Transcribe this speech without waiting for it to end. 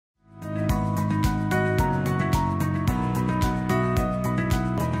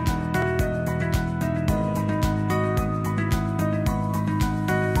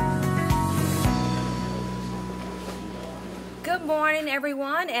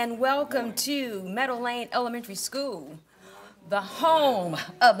everyone, and welcome to Meadowlane Elementary School, the home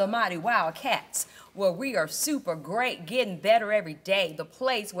of the mighty Wildcats, where we are super great, getting better every day, the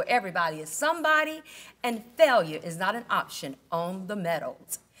place where everybody is somebody and failure is not an option on the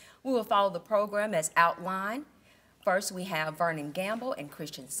Meadows. We will follow the program as outlined. First, we have Vernon Gamble and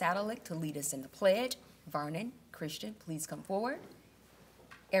Christian Sadalik to lead us in the pledge. Vernon, Christian, please come forward.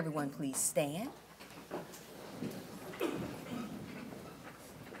 Everyone, please stand.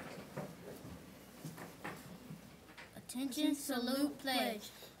 Attention, salute, pledge.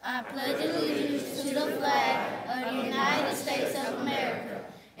 I pledge allegiance to the flag of the United States of America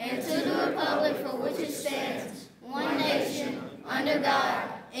and to the republic for which it stands, one nation, under God,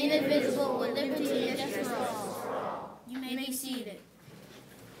 indivisible, with liberty and justice for all. You may be seated.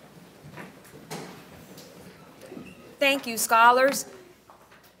 Thank you, scholars.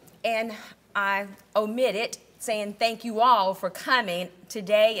 And I omitted saying thank you all for coming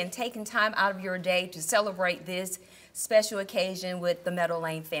today and taking time out of your day to celebrate this special occasion with the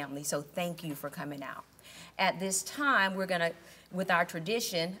Meadowlane family. So thank you for coming out. At this time, we're going to, with our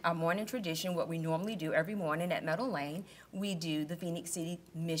tradition, our morning tradition, what we normally do every morning at Meadowlane, we do the Phoenix City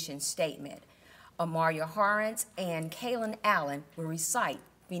mission statement. Amaria Horrence and Kaylin Allen will recite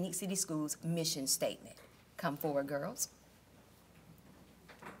Phoenix City Schools mission statement. Come forward, girls.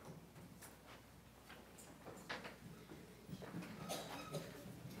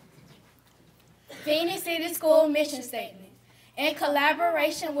 Phoenix City School Mission Statement. In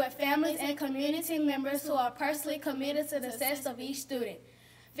collaboration with families and community members who are personally committed to the success of each student,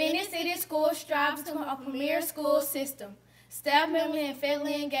 Phoenix City Schools strives to a premier school system. Staff members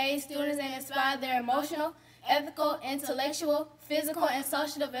effectively engage students and inspire their emotional, ethical, intellectual, physical, and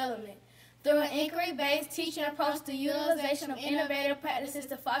social development. Through an inquiry-based teaching approach to utilization of innovative practices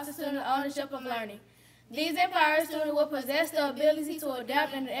to foster student ownership of learning. These empowered students will possess the ability to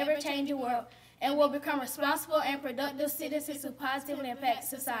adapt in an ever-changing world and will become responsible and productive citizens who positively impact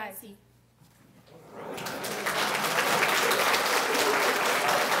society.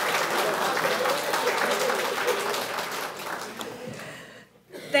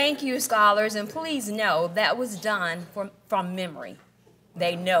 Thank you, scholars, and please know that was done from memory.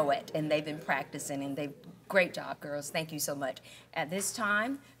 They know it, and they've been practicing, and great job, girls. Thank you so much. At this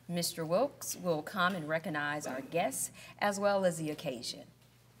time, Mr. Wilkes will come and recognize our guests as well as the occasion.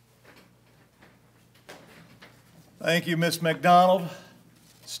 Thank you, Ms. McDonald.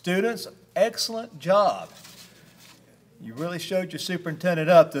 Students, excellent job. You really showed your superintendent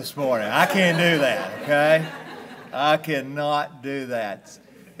up this morning. I can't do that, okay? I cannot do that.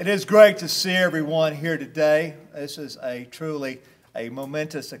 It is great to see everyone here today. This is truly a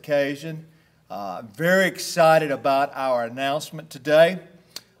momentous occasion. I'm very excited about our announcement today.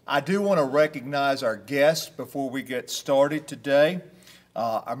 I do want to recognize our guests before we get started today.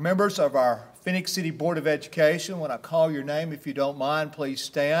 Our members of our Phoenix City Board of Education. When I call your name, if you don't mind, please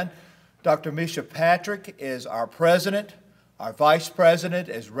stand. Dr. Misha Patrick is our president. Our vice president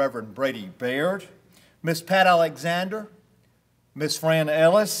is Reverend Brady Baird. Ms. Pat Alexander, Ms. Fran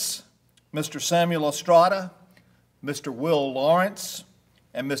Ellis, Mr. Samuel Estrada, Mr. Will Lawrence,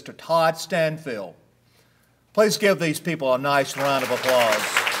 and Mr. Todd Stanfield. Please give these people a nice round of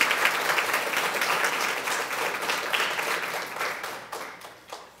applause.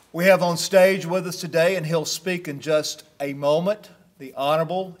 We have on stage with us today, and he'll speak in just a moment, the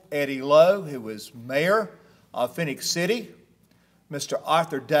Honorable Eddie Lowe, who is Mayor of Phoenix City. Mr.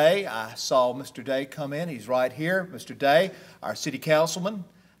 Arthur Day, I saw Mr. Day come in. He's right here. Mr. Day, our City Councilman,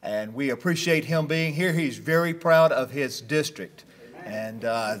 and we appreciate him being here. He's very proud of his district, and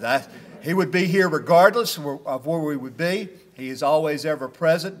he would be here regardless of where we would be. He is always ever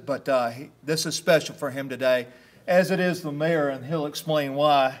present, but this is special for him today, as it is the mayor, and he'll explain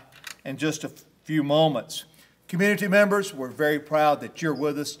why in just a few moments. Community members, we're very proud that you're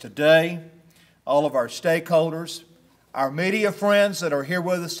with us today. All of our stakeholders, our media friends that are here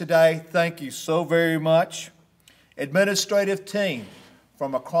with us today, thank you so very much. Administrative team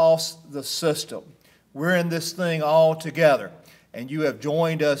from across the system, we're in this thing all together, and you have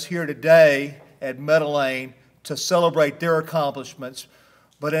joined us here today at Meadowlane to celebrate their accomplishments,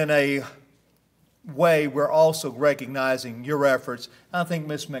 but in a way, we're also recognizing your efforts. I think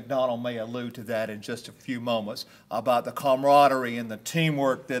Ms. McDonald may allude to that in just a few moments about the camaraderie and the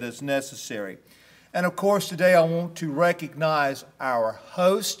teamwork that is necessary. And of course, today I want to recognize our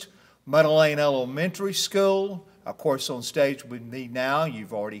host, Meadowlane Elementary School. Of course, on stage with me now,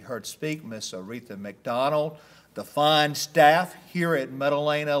 you've already heard speak, Ms. Aretha McDonald, the fine staff here at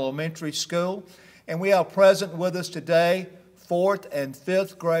Meadowlane Elementary School. And we have present with us today 4th and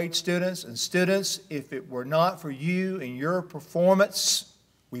 5th grade students. And students, if it were not for you and your performance,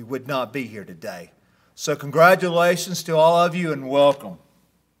 we would not be here today. So congratulations to all of you and welcome.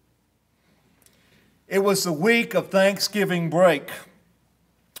 It was the week of Thanksgiving break.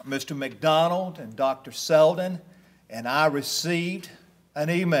 Mr. McDonald and Dr. Selden and I received an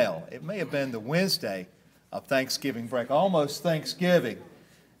email. It may have been the Wednesday of Thanksgiving break, almost Thanksgiving.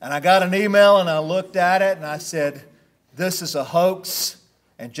 And I got an email and I looked at it and I said, this is a hoax.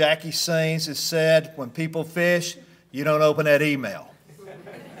 And Jackie Saines has said, when people fish, you don't open that email.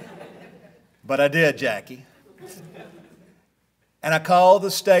 But I did, Jackie. And I called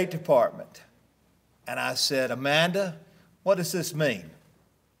the State Department and I said, Amanda, what does this mean?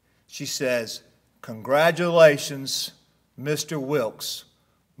 She says, congratulations, Mr. Wilkes.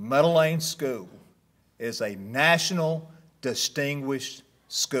 Meadowlane School is a national distinguished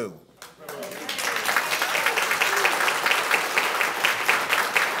school.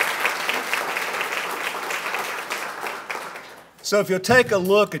 So if you'll take a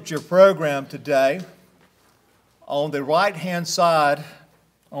look at your program today, on the right-hand side,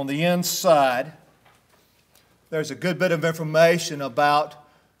 on the inside, there's a good bit of information about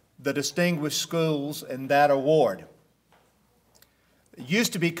the distinguished schools and that award. It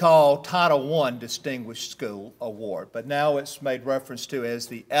used to be called Title I Distinguished School Award, but now it's made reference to as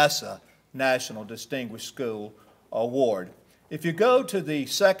the ESEA National Distinguished School Award. If you go to the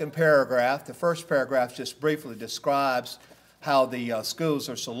second paragraph, the first paragraph just briefly describes how the schools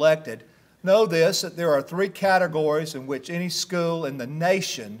are selected. Know this, that there are 3 categories in which any school in the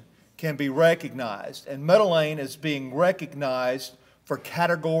nation can be recognized, and Meadowlane is being recognized for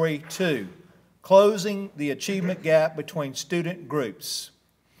Category 2, closing the achievement gap between student groups.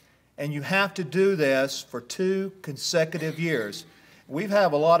 And you have to do this for 2 consecutive years. We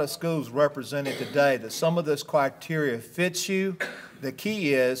have a lot of schools represented today that some of this criteria fits you. The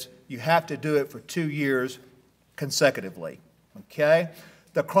key is you have to do it for 2 years consecutively. Okay?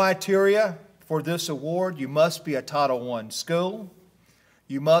 The criteria for this award, you must be a Title I school.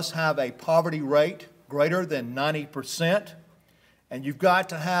 You must have a poverty rate greater than 90%. And you've got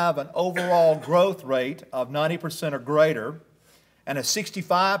to have an overall growth rate of 90% or greater and a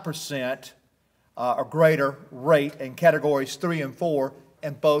 65% or greater rate in categories 3 and 4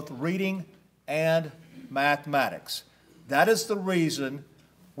 in both reading and mathematics. That is the reason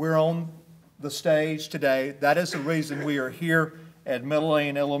we're on the stage today. That is the reason we are here at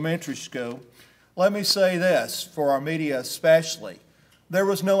Meadowlane Elementary School. Let me say this, for our media especially, there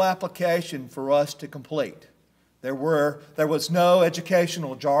was no application for us to complete. There was no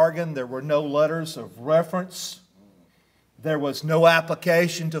educational jargon. There were no letters of reference. There was no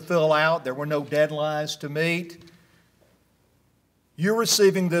application to fill out. There were no deadlines to meet. You're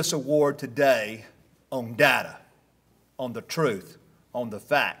receiving this award today on data, on the truth, on the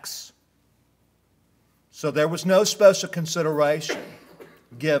facts. So there was no special consideration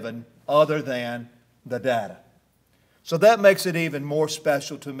given other than the data. So that makes it even more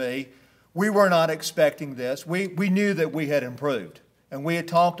special to me. We were not expecting this. We knew that we had improved. And we had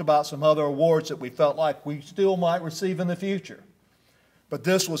talked about some other awards that we felt like we still might receive in the future. But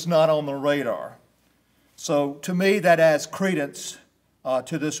this was not on the radar. So to me, that adds credence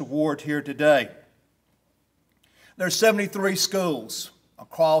to this award here today. There are 73 schools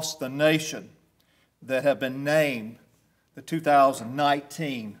across the nation that have been named the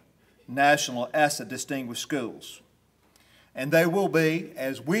 2019 National ESEA Distinguished Schools. And they will be,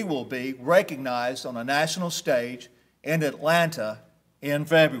 as we will be, recognized on a national stage in Atlanta in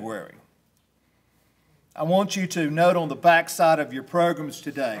February. I want you to note on the back side of your programs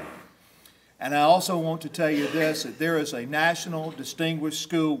today, and I also want to tell you this, that there is a National Distinguished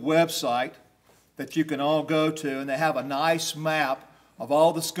School website that you can all go to, and they have a nice map of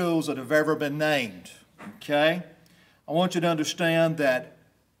all the schools that have ever been named, okay? I want you to understand that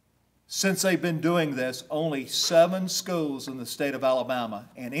since they've been doing this, only 7 schools in the state of Alabama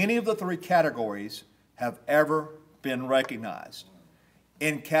in any of the 3 categories have ever been recognized.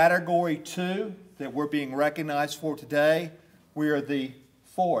 In Category 2 that we're being recognized for today, we are the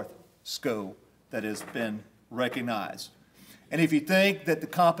 4th school that has been recognized. And if you think that the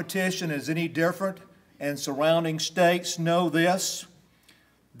competition is any different in surrounding states, know this,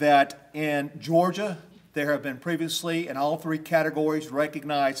 that in Georgia, there have been previously in all 3 categories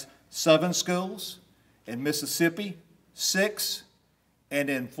recognized 7 schools, in Mississippi, 6, and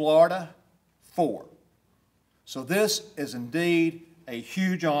in Florida, 4. So this is indeed a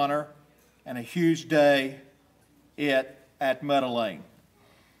huge honor and a huge day at Meadowlane.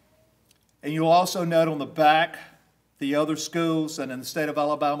 And you'll also note on the back the other schools and in the state of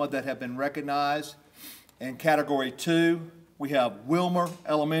Alabama that have been recognized. In Category 2, we have Wilmer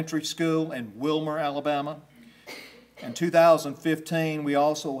Elementary School in Wilmer, Alabama. In 2015, we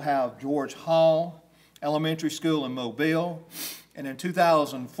also have George Hall Elementary School in Mobile. And in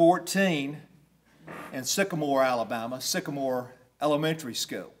 2014, in Sycamore, Alabama, Sycamore Elementary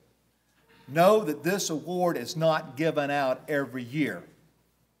School. Know that this award is not given out every year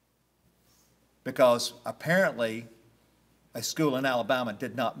because apparently a school in Alabama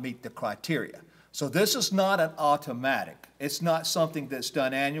did not meet the criteria. So this is not an automatic. It's not something that's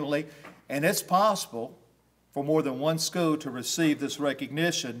done annually, and it's possible for more than one school to receive this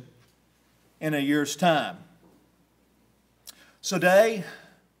recognition in a year's time. So today,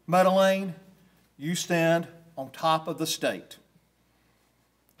 Meadowlane, you stand on top of the state.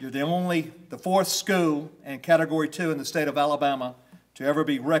 You're the fourth school in Category 2 in the state of Alabama to ever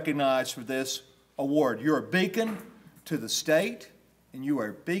be recognized for this award. You're a beacon to the state, and you are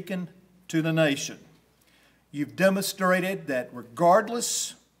a beacon to the nation. You've demonstrated that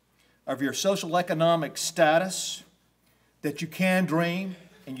regardless of your social economic status, that you can dream,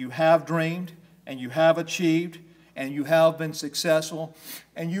 and you have dreamed, and you have achieved, and you have been successful,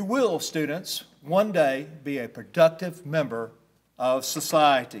 and you will, students, one day be a productive member of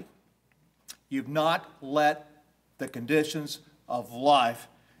society. You've not let the conditions of life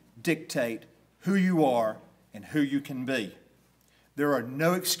dictate who you are and who you can be. There are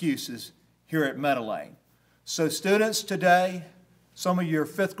no excuses here at Meadowlane. So students today, some of your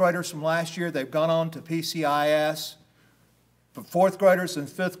fifth graders from last year, they've gone on to PCIS. But fourth graders and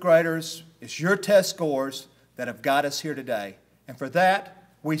fifth graders, it's your test scores that have got us here today. And for that,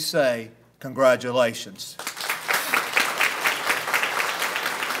 we say congratulations.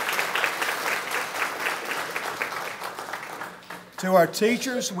 To our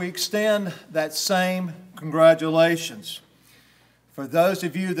teachers, we extend that same congratulations. For those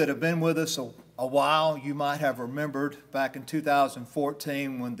of you that have been with us a while, you might have remembered back in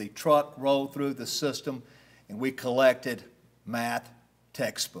 2014 when the truck rolled through the system and we collected math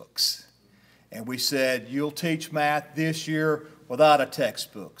textbooks. And we said, you'll teach math this year without a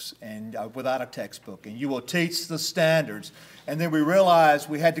textbook, and you will teach the standards. And then we realized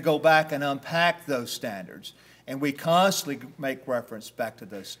we had to go back and unpack those standards. And we constantly make reference back to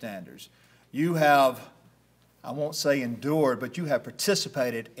those standards. You have, I won't say endured, but you have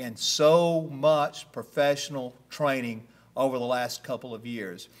participated in so much professional training over the last couple of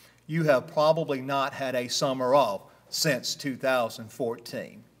years. You have probably not had a summer off since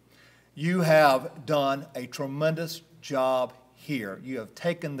 2014. You have done a tremendous job here. You have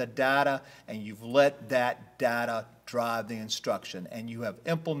taken the data and you've let that data drive the instruction, and you have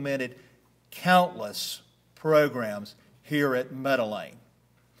implemented countless programs here at Meadowlane.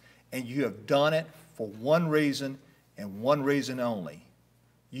 And you have done it for one reason and one reason only.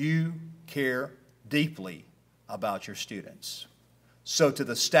 You care deeply about your students. So to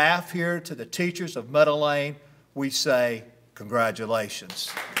the staff here, to the teachers of Meadowlane, we say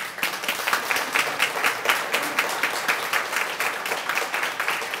congratulations.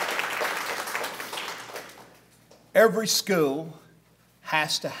 Every school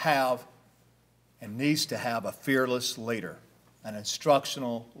has to have and needs to have a fearless leader, an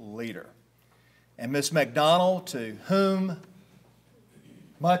instructional leader. And Ms. McDonald, to whom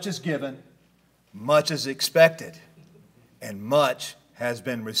much is given, much is expected, and much has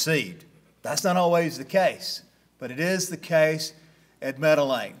been received. That's not always the case, but it is the case at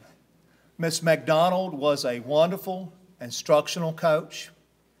Meadowlane. Ms. McDonald was a wonderful instructional coach.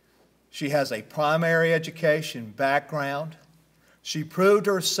 She has a primary education background. She proved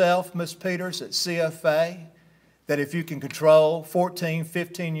herself, Ms. Peters, at CFA, that if you can control 14,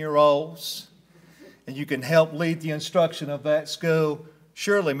 15-year-olds and you can help lead the instruction of that school,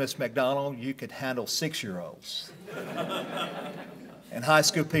 surely, Ms. McDonald, you could handle 6-year-olds. And high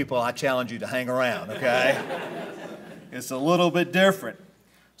school people, I challenge you to hang around, okay? It's a little bit different.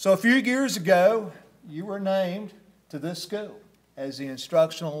 So a few years ago, you were named to this school as the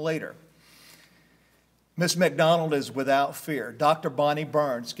instructional leader. Ms. McDonald is without fear. Dr. Bonnie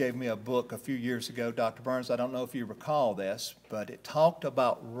Burns gave me a book a few years ago. Dr. Burns, I don't know if you recall this, but it talked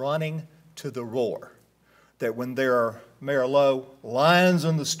about running to the roar. That when there are, Mayor Lowe, lions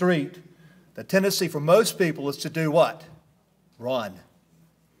in the street, the tendency for most people is to do what? Run.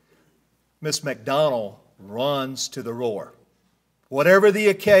 Ms. McDonald runs to the roar. Whatever the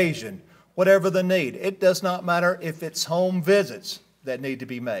occasion, whatever the need, it does not matter if it's home visits that need to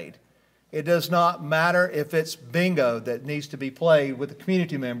be made. It does not matter if it's bingo that needs to be played with the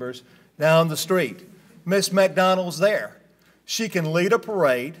community members down the street. Miss McDonald's there. She can lead a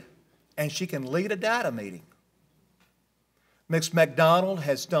parade and she can lead a data meeting. Miss McDonald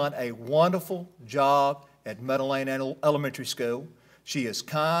has done a wonderful job at Meadowlane Elementary School. She is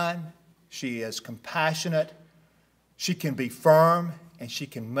kind, she is compassionate, she can be firm, and she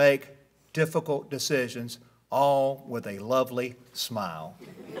can make difficult decisions, all with a lovely smile.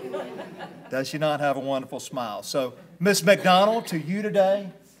 Does she not have a wonderful smile? So, Ms. McDonald, to you today,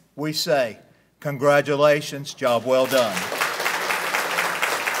 we say, congratulations, job well done.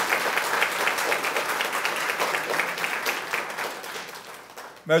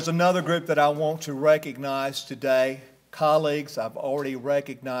 There's another group that I want to recognize today. Colleagues, I've already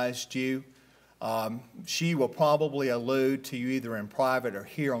recognized you. She will probably allude to you either in private or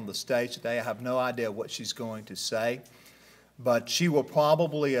here on the stage today. I have no idea what she's going to say. But she will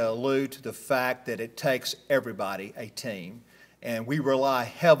probably allude to the fact that it takes everybody a team. And we rely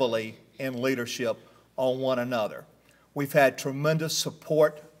heavily in leadership on one another. We've had tremendous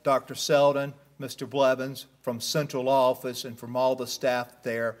support, Dr. Selden, Mr. Blevins, from central office and from all the staff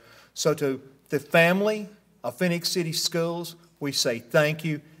there. So to the family of Phoenix City Schools, we say thank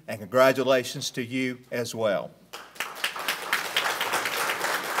you and congratulations to you as well.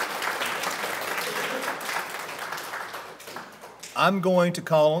 I'm going to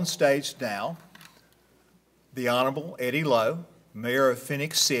call on stage now the Honorable Eddie Lowe, Mayor of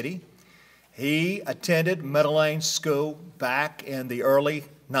Phoenix City. He attended Meadowlane School back in the early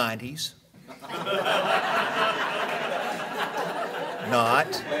 90s.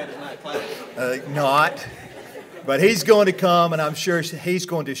 Not. But he's going to come, and I'm sure he's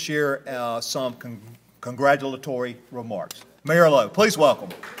going to share some congratulatory remarks. Mayor Lowe, please welcome.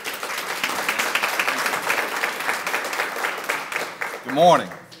 Good morning.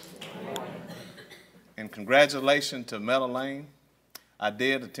 And congratulations to Meadowlane. I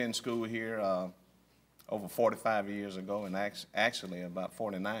did attend school here over 45 years ago, and actually about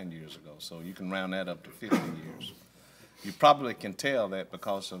 49 years ago, so you can round that up to 50 years. You probably can tell that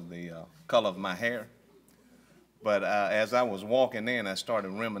because of the color of my hair. But as I was walking in, I started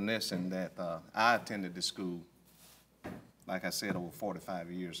reminiscing that I attended the school, like I said, over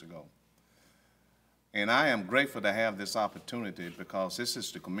 45 years ago. And I am grateful to have this opportunity because this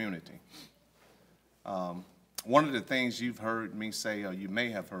is the community. One of the things you've heard me say, or you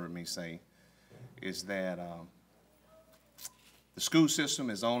may have heard me say, is that the school system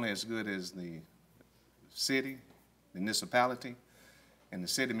is only as good as the city, municipality, and the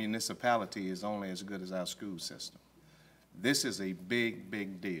city municipality is only as good as our school system. This is a big,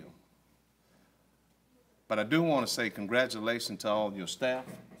 big deal. But I do want to say congratulations to all your staff.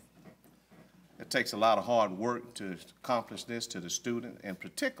 It takes a lot of hard work to accomplish this, to the student, and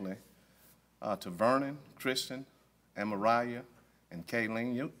particularly to Vernon, Christian, and Mariah, and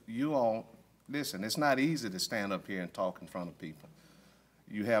Kayleen. You all, listen, it's not easy to stand up here and talk in front of people.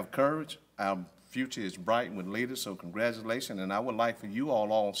 You have courage. Our future is bright with leaders, so congratulations. And I would like for you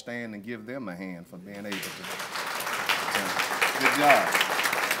all stand and give them a hand for being able to. Good job.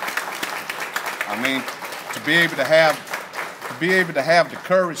 I mean, to be able to have the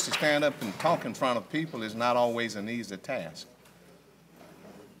courage to stand up and talk in front of people is not always an easy task.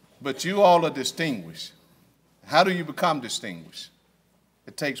 But you all are distinguished. How do you become distinguished?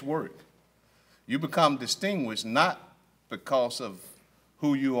 It takes work. You become distinguished not because of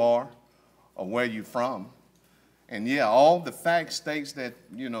who you are or where you're from. And yeah, all the facts states that,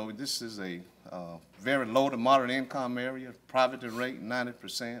 you know, this is a very low to moderate income area, poverty rate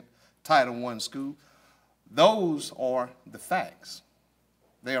 90%, Title I school. Those are the facts.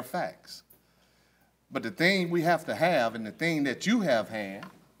 They are facts. But the thing we have to have, and the thing that you have had,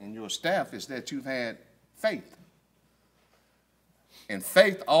 and your staff, is that you've had faith. And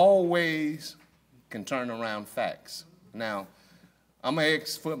faith always can turn around facts. Now, I'm an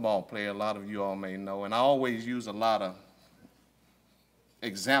ex-football player, a lot of you all may know, and I always use a lot of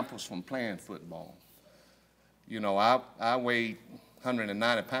examples from playing football. You know, I weighed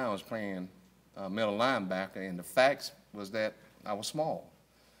 190 pounds playing middle linebacker, and the facts was that I was small.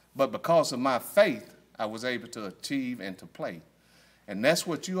 But because of my faith, I was able to achieve and to play. And that's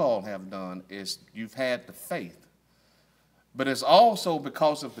what you all have done, is you've had the faith. But it's also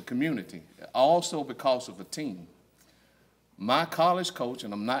because of the community, also because of a team. My college coach,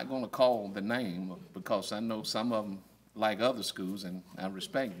 and I'm not going to call the name because I know some of them like other schools, and I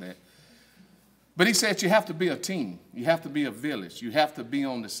respect that. But he said you have to be a team. You have to be a village. You have to be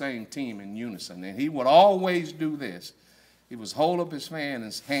on the same team in unison. And he would always do this. He would hold up his hand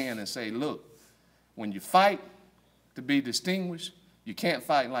and say, look, when you fight to be distinguished, you can't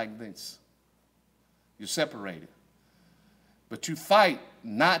fight like this. You're separated. But you fight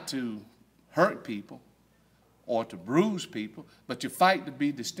not to hurt people or to bruise people, but you fight to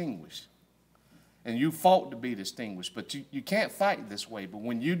be distinguished. And you fought to be distinguished, but you can't fight this way. But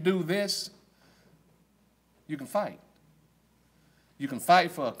when you do this, you can fight. You can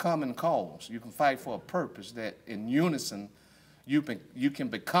fight for a common cause. You can fight for a purpose that in unison you can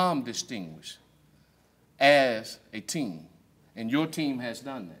become distinguished as a team. And your team has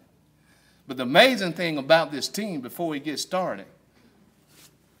done that. But the amazing thing about this team, before we get started,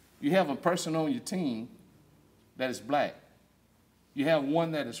 you have a person on your team that is black. You have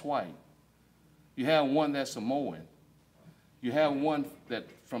one that is white. You have one that's Samoan. You have one that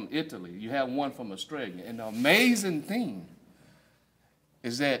from Italy. You have one from Australia. And the amazing thing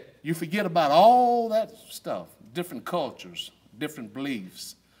is that you forget about all that stuff, different cultures, different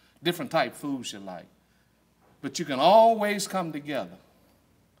beliefs, different type foods you like. But you can always come together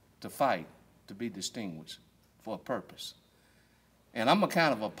to fight, to be distinguished for a purpose. And I'm a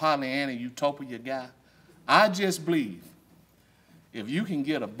kind of a Pollyanna utopia guy. I just believe if you can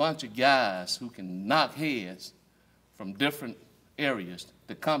get a bunch of guys who can knock heads from different areas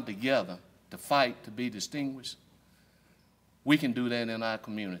to come together to fight, to be distinguished, we can do that in our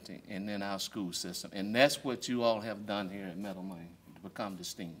community and in our school system. And that's what you all have done here at Meadowlane, to become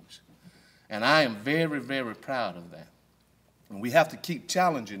distinguished. And I am very, very proud of that. And we have to keep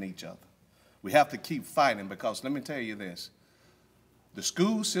challenging each other. We have to keep fighting, because let me tell you this, the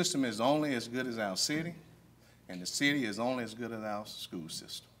school system is only as good as our city, and the city is only as good as our school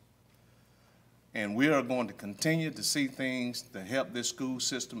system. And we are going to continue to see things to help this school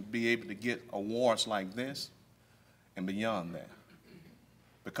system be able to get awards like this and beyond that.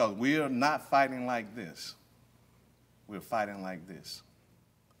 Because we are not fighting like this. We're fighting like this.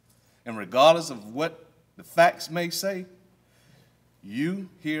 And regardless of what the facts may say, you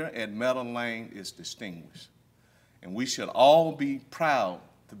here at Meadowlane is distinguished. And we should all be proud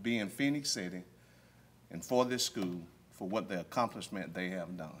to be in Phoenix City and for this school for what the accomplishment they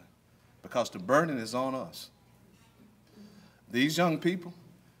have done. Because the burden is on us. These young people,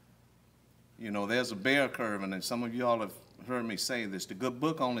 you know, there's a bear curve, and some of you all have heard me say this. The good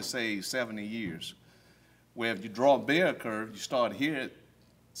book only says 70 years. Where if you draw a bear curve, you start here at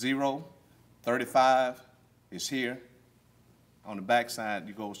 0, 35 is here. On the backside,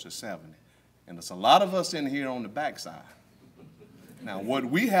 it goes to 70. And there's a lot of us in here on the backside. Now, what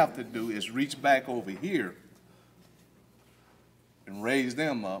we have to do is reach back over here and raise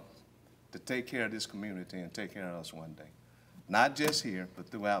them up to take care of this community and take care of us one day. Not just here, but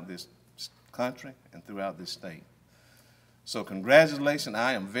throughout this country and throughout this state. So congratulations.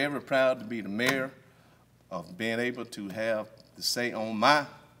 I am very proud to be the mayor of being able to have to say on my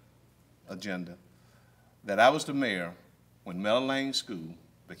agenda that I was the mayor when Meadowlane School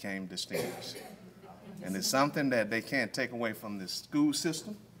became distinguished. And it's something that they can't take away from the school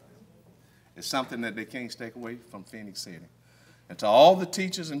system. It's something that they can't take away from Phoenix City. And to all the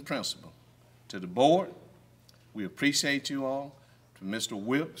teachers and principals, to the board, we appreciate you all. To Mr.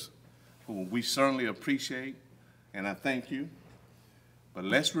 Whips, who we certainly appreciate, and I thank you. But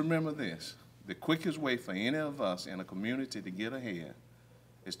let's remember this. The quickest way for any of us in a community to get ahead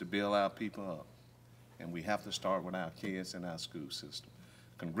is to build our people up. And we have to start with our kids and our school system.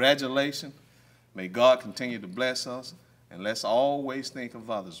 Congratulations. May God continue to bless us, and let's always think of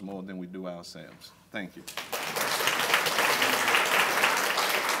others more than we do ourselves. Thank you.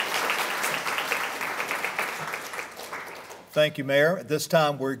 Thank you, Mayor. At this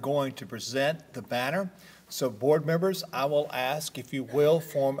time, we're going to present the banner. So, board members, I will ask if you will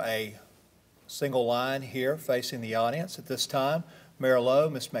form a single line here facing the audience at this time. Mayor Lowe,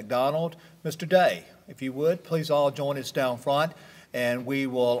 Ms. McDonald, Mr. Day, if you would, please all join us down front, and we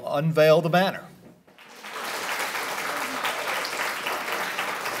will unveil the banner.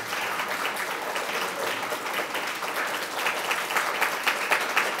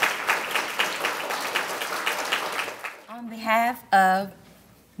 On behalf of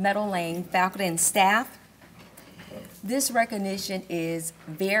Meadowlane faculty and staff, this recognition is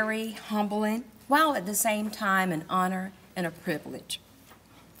very humbling, while at the same time an honor and a privilege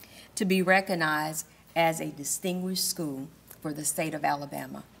to be recognized as a distinguished school for the state of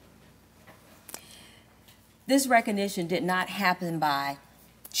Alabama. This recognition did not happen by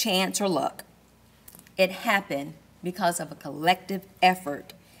chance or luck. It happened because of a collective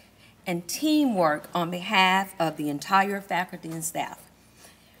effort and teamwork on behalf of the entire faculty and staff.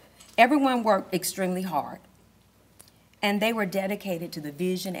 Everyone worked extremely hard, and they were dedicated to the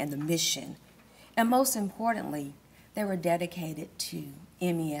vision and the mission. And most importantly, they were dedicated to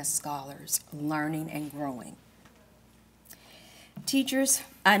MES scholars learning and growing. Teachers,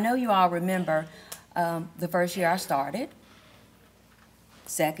 I know you all remember the first year I started,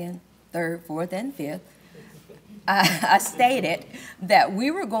 second, third, fourth, and fifth. I stated that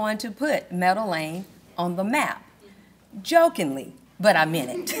we were going to put Meadowlane on the map, jokingly, but I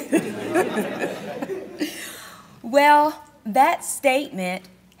meant it. Well, that statement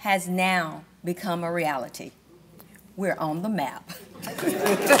has now become a reality. We're on the map.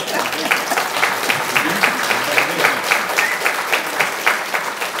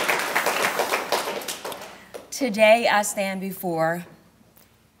 Today, I stand before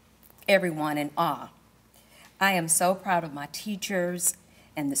everyone in awe. I am so proud of my teachers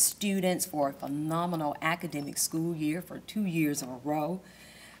and the students for a phenomenal academic school year for 2 years in a row.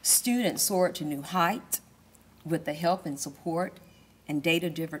 Students soared to new heights with the help and support and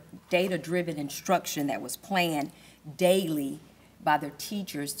data-driven instruction that was planned daily by their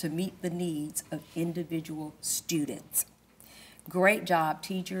teachers to meet the needs of individual students. Great job,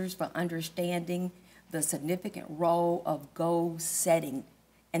 teachers, for understanding the significant role of goal setting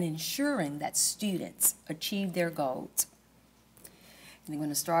and ensuring that students achieve their goals. And I'm going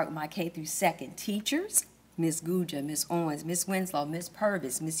to start with my K through 2nd teachers, Ms. Guja, Ms. Owens, Ms. Winslow, Ms.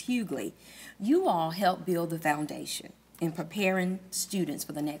 Purvis, Ms. Hughley. You all help build the foundation in preparing students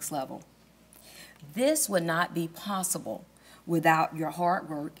for the next level. This would not be possible without your hard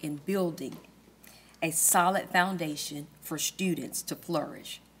work in building a solid foundation for students to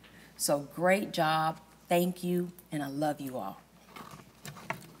flourish. So great job, thank you, and I love you all.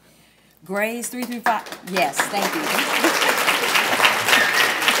 Grades 3 through 5, yes, thank you.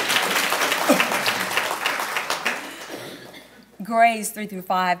 Grades 3 through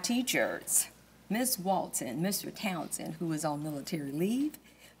 5 teachers, Ms. Walton, Mr. Townsend, who is on military leave,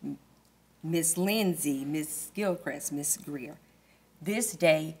 Ms. Lindsay, Ms. Gilchrist, Ms. Greer. This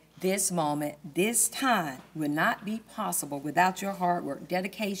day, this moment, this time would not be possible without your hard work,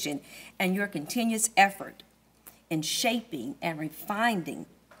 dedication, and your continuous effort in shaping and refining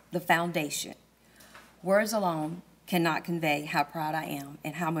the foundation. Words alone cannot convey how proud I am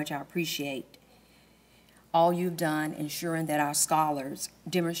and how much I appreciate all you've done ensuring that our scholars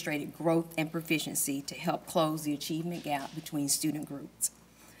demonstrated growth and proficiency to help close the achievement gap between student groups.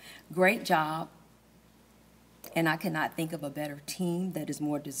 Great job, and I cannot think of a better team that is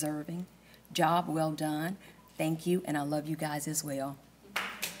more deserving. Job well done. Thank you, and I love you guys as well.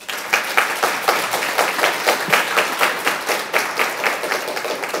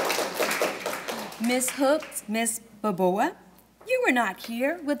 Ms. Hooks, Ms. Baboa, you were not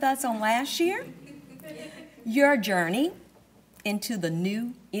here with us on last year. Your journey into the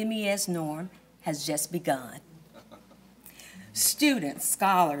new MES norm has just begun. Students,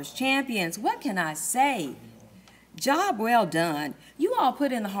 scholars, champions, what can I say? Job well done. You all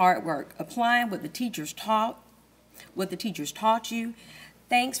put in the hard work, applying what the teachers taught you.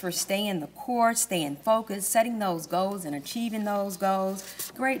 Thanks for staying the course, staying focused, setting those goals and achieving those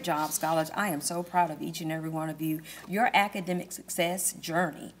goals. Great job, scholars. I am so proud of each and every one of you. Your academic success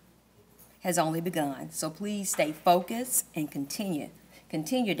journey has only begun, so please stay focused and continue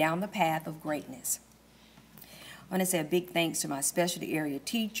down the path of greatness. I want to say a big thanks to my specialty area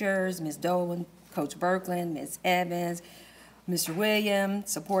teachers, Ms. Dolan, Coach Berkland, Ms. Evans, Mr.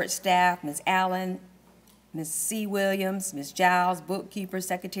 Williams, support staff, Ms. Allen, Ms. C. Williams, Ms. Giles, bookkeeper,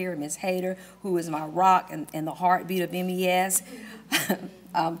 secretary, Ms. Hayter, who is my rock and the heartbeat of MES,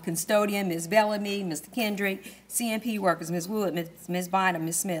 custodian, Ms. Bellamy, Mr. Kendrick, CNP workers, Ms. Wood, Ms. Bynum,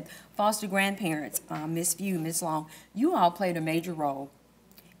 Ms. Smith, foster grandparents, Ms. Few, Ms. Long. You all played a major role,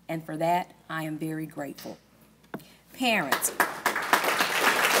 and for that, I am very grateful. Parents.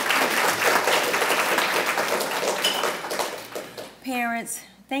 Parents,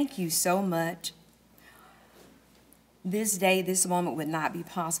 thank you so much. This day, this moment would not be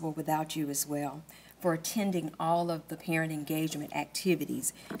possible without you as well, for attending all of the parent engagement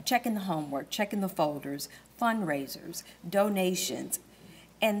activities, checking the homework, checking the folders, fundraisers, donations,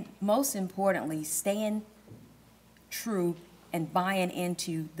 and most importantly, staying true and buying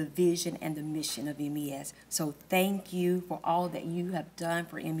into the vision and the mission of MES. So thank you for all that you have done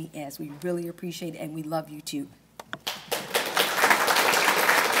for MES. We really appreciate it, and we love you too.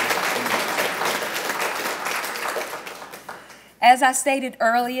 As I stated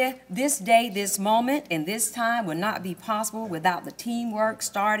earlier, this day, this moment, and this time would not be possible without the teamwork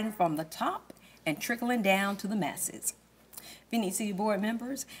starting from the top and trickling down to the masses. Phoenix City Board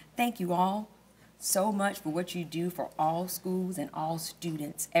members, thank you all so much for what you do for all schools and all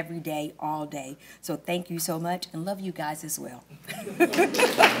students every day, all day. So thank you so much, and love you guys as well.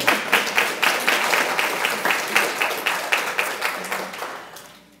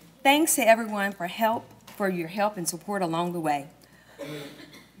 Thanks to everyone for your help and support along the way.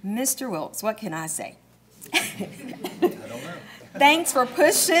 Mr. Wilkes, what can I say? I don't know. Thanks for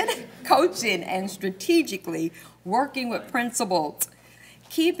pushing, coaching, and strategically working with principals,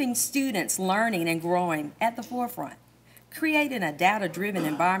 keeping students learning and growing at the forefront. creating a data-driven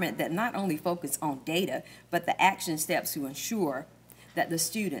environment that not only focuses on data, but the action steps to ensure that the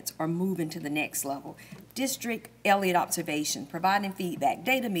students are moving to the next level. District Elliott observation, providing feedback,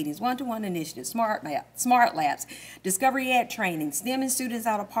 data meetings, one-to-one initiatives, smart labs, Discovery Ed training, STEM and Students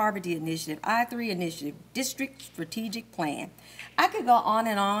Out of Poverty initiative, I3 initiative, district strategic plan. I could go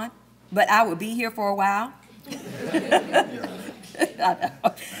on, but I would be here for a while. I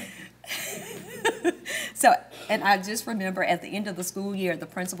know. So, and I just remember at the end of the school year, the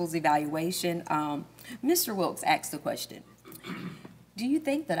principal's evaluation, Mr. Wilkes asked the question, do you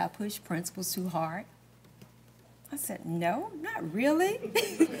think that I push principals too hard? I said, no, not really.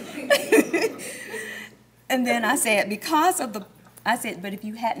 And then I said, but if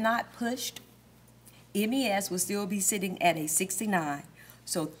you had not pushed, MES would still be sitting at a 69.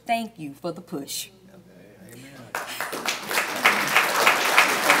 So thank you for the push.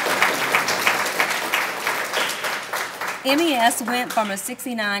 MES went from a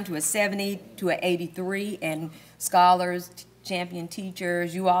 69 to a 70 to an 83, and scholars, champion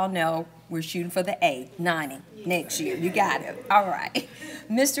teachers, you all know we're shooting for the A, 90 next year. You got it. All right.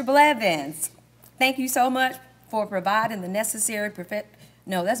 Mr. Blevins, thank you so much for providing the necessary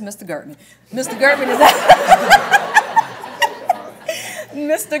no, that's Mr. Gertman. Mr. Gertman is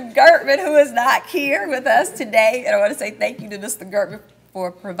Mr. Gertman, who is not here with us today. And I want to say thank you to Mr. Gertman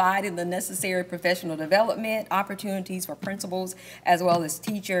for providing the necessary professional development opportunities for principals as well as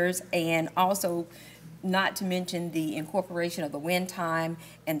teachers, and also not to mention the incorporation of the win time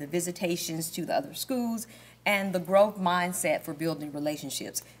and the visitations to the other schools and the growth mindset for building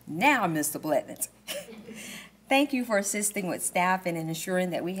relationships. Now, Mr. Blevins, thank you for assisting with staffing and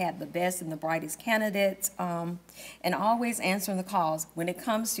ensuring that we have the best and the brightest candidates, and always answering the calls. When it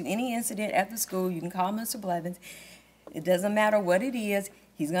comes to any incident at the school, you can call Mr. Blevins. It doesn't matter what it is,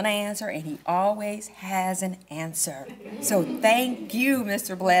 he's going to answer, and he always has an answer. So thank you,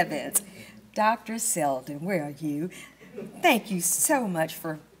 Mr. Blevins. Dr. Selden, where are you? Thank you so much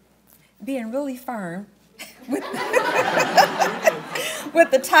for being really firm with,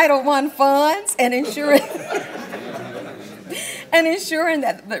 with the Title I funds and ensuring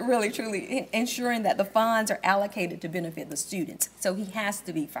that, but really, truly, ensuring that the funds are allocated to benefit the students. So he has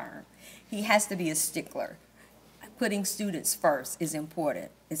to be firm. He has to be a stickler. Putting students first is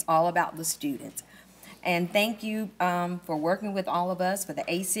important. It's all about the students. And thank you for working with all of us for the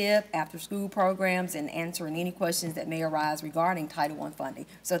ESEA after-school programs and answering any questions that may arise regarding Title I funding.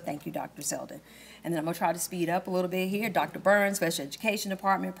 So thank you, Dr. Selden. And then I'm going to try to speed up a little bit here. Dr. Burns, Special Education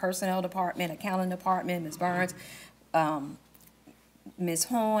Department, Personnel Department, Accounting Department, Ms. Burns, Ms.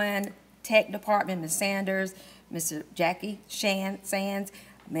 Horn, Tech Department, Ms. Sanders, Mr. Jackie Sands,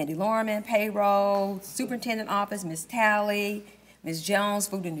 Mandy Lorman, Payroll, Superintendent Office, Ms. Talley, Ms. Jones,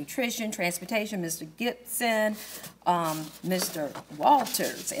 Food and Nutrition, Transportation, Mr. Gibson, Mr.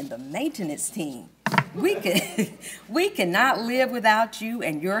 Walters, and the maintenance team. We cannot live without you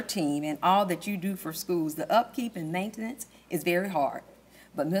and your team and all that you do for schools. The upkeep and maintenance is very hard,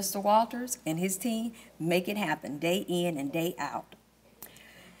 but Mr. Walters and his team make it happen day in and day out.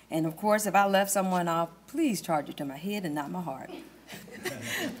 And of course, if I left someone off, please charge it to my head and not my heart.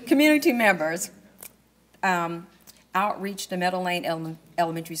 Community members, outreach to Meadowlane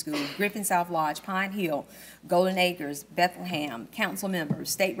Elementary School, Griffin South Lodge, Pine Hill, Golden Acres, Bethlehem, council members,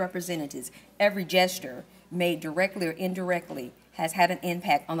 state representatives, every gesture made directly or indirectly has had an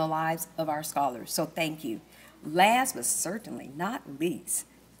impact on the lives of our scholars. So thank you. Last but certainly not least,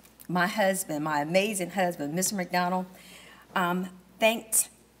 my husband, my amazing husband, Mr. McDonald, thanks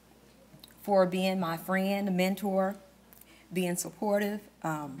for being my friend, mentor, being supportive,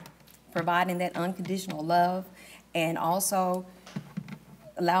 providing that unconditional love, and also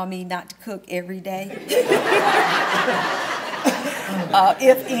allow me not to cook every day,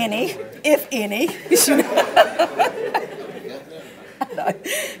 if any, if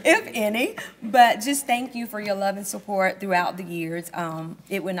any, but just thank you for your love and support throughout the years.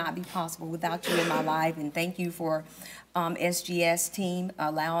 It would not be possible without you in my life, and thank you for SGS team,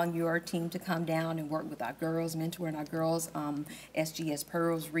 allowing your team to come down and work with our girls, mentoring our girls, SGS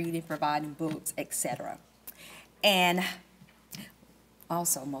Pearls, reading, providing books, etc. And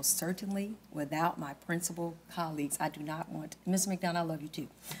also, most certainly, without my principal colleagues, I do not want, Ms. McDonald, I love you too.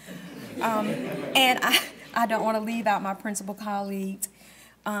 And I don't want to leave out my principal colleagues.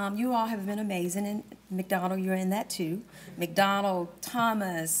 You all have been amazing, and McDonald, you're in that too. McDonald,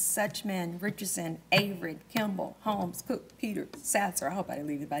 Thomas, Suchman, Richardson, Avery, Kimball, Holmes, Cook, Peter, Sasser. I hope I didn't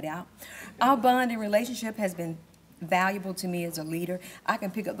leave anybody out. Our bond and relationship has been valuable to me as a leader. I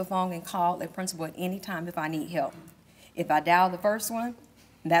can pick up the phone and call a principal at any time if I need help. If I dial the first one,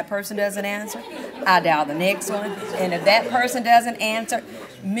 that person doesn't answer, I dial the next one, and if that person doesn't answer,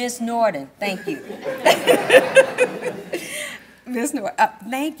 Miss Norton, thank you. Miss Norton,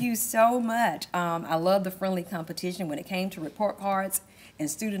 thank you so much. I love the friendly competition when it came to report cards and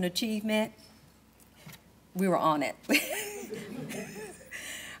student achievement. We were on it.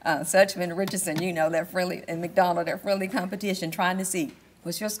 Suchman, Richardson, you know, that friendly, and McDonald, that friendly competition, trying to see,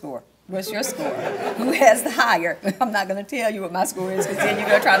 what's your score? What's your score? Who has the higher? I'm not going to tell you what my score is, because then you're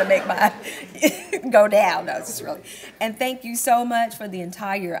going to try to make mine go down. No, it's just really. And thank you so much for the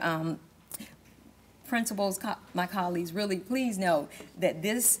entire principals, my colleagues. Really, please know that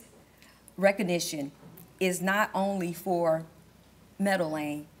this recognition is not only for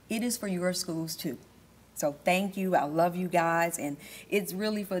Meadowlane, it is for your schools too. So thank you, I love you guys, and it's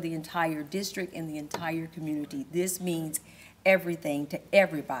really for the entire district and the entire community. This means everything to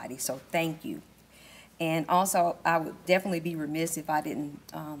everybody, so thank you. And also, I would definitely be remiss if I didn't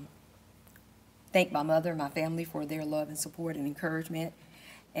thank my mother and my family for their love and support and encouragement.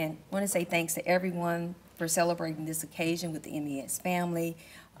 And I want to say thanks to everyone for celebrating this occasion with the MES family.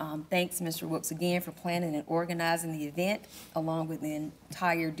 Thanks, Mr. Wooks, again for planning and organizing the event, along with the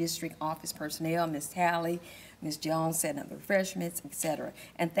entire district office personnel, Ms. Talley, Ms. Jones, setting up the refreshments, etc.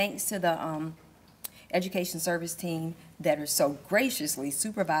 And thanks to the education service team that are so graciously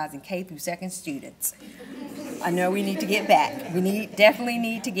supervising K through 2nd students. I know we need to get back. We definitely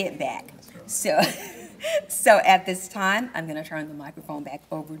need to get back. So at this time, I'm going to turn the microphone back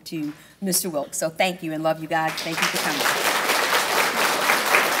over to Mr. Wilkes. So thank you and love you guys. Thank you for coming.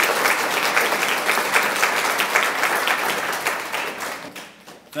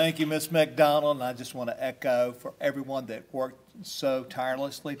 Thank you, Ms. McDonald, and I just want to echo for everyone that worked so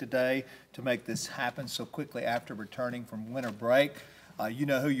tirelessly today to make this happen so quickly after returning from winter break. You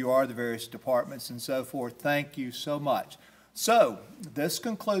know who you are, the various departments and so forth. Thank you so much. So this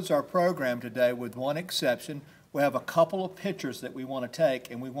concludes our program today with one exception. We have a couple of pictures that we want to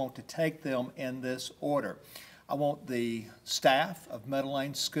take, and we want to take them in this order. I want the staff of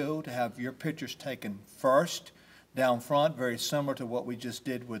Meadowlane School to have your pictures taken first. Down front, very similar to what we just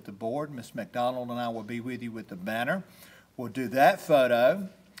did with the board. Ms. McDonald and I will be with you with the banner. We'll do that photo.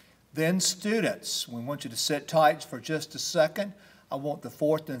 Then students, we want you to sit tight for just a second. I want the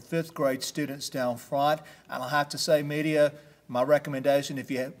 4th and 5th grade students down front. And I'll have to say, media, my recommendation, if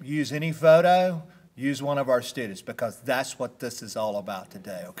you use any photo, use one of our students, because that's what this is all about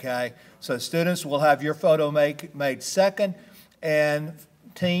today, okay? So students will have your photo made second, and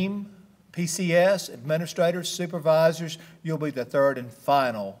team, PCS, administrators, supervisors, you'll be the 3rd and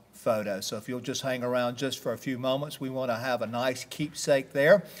final photo. So if you'll just hang around just for a few moments, we want to have a nice keepsake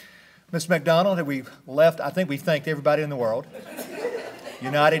there. Ms. McDonald, have we left? I think we thanked everybody in the world,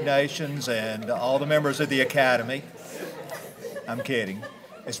 United Nations and all the members of the Academy. I'm kidding.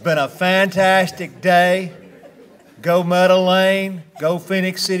 It's been a fantastic day. Go Meadowlane, go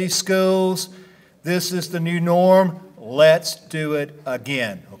Phoenix City Schools. This is the new norm. Let's do it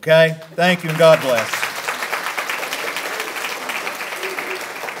again, okay? Thank you and God bless.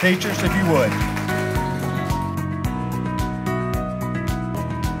 Teachers, if you would.